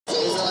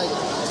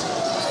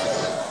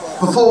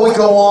Before we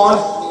go on,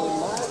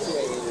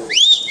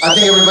 I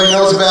think everybody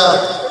knows about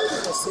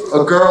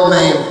a girl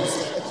named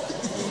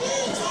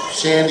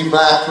Shandee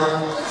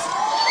Blackburn.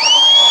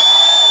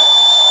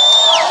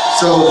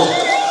 So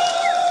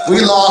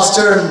we lost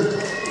her and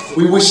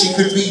we wish she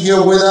could be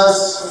here with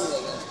us.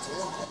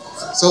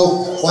 So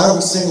why don't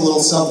we sing a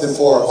little something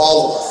for her,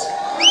 all of us?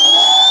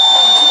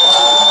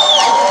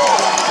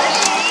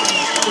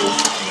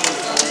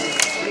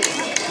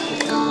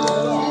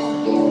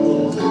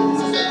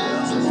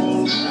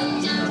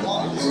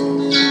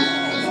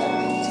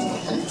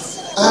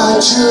 I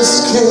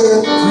just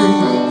can't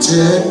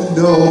pretend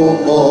no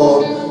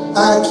more.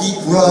 I keep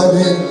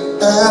running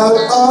out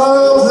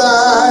of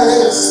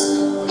lies.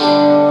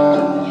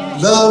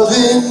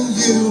 Loving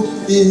you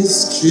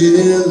is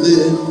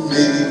killing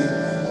me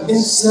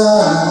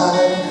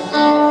inside.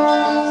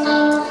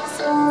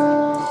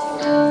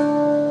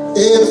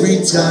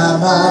 Every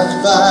time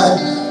I find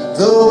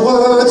the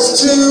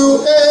words to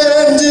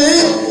end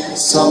it,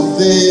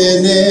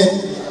 something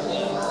in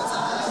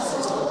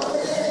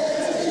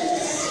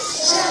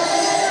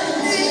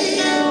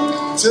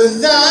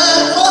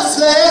tonight must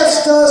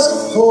last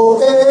us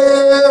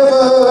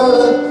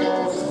forever.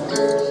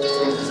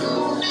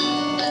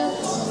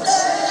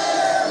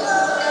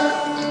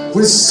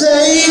 We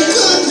say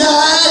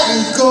goodnight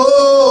and go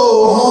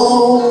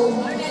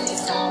home.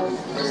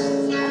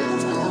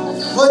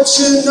 But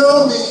you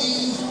know me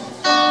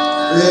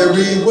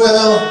very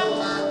well,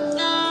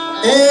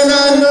 and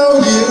I know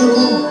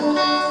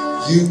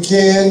you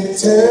can't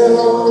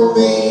tell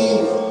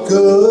me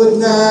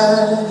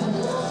goodnight.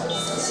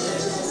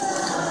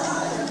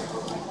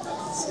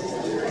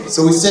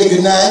 So we say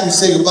goodnight, we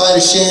say goodbye to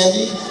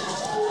Shandee.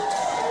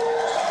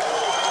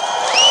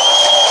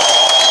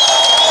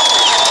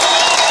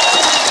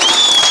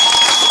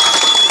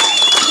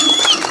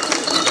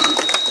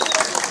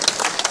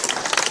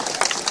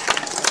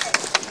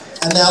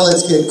 And now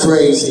let's get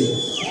crazy.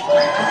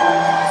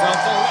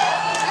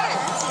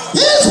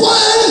 Here's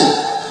one!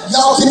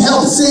 Y'all can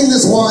help sing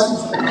this one.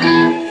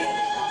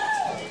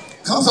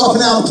 Comes off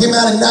an album, came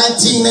out in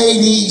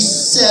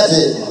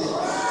 1987.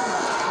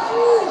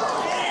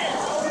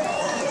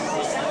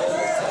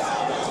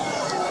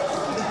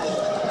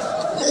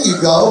 There you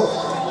go.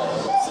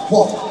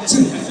 1,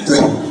 2, 3,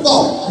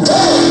 4.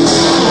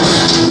 Hey!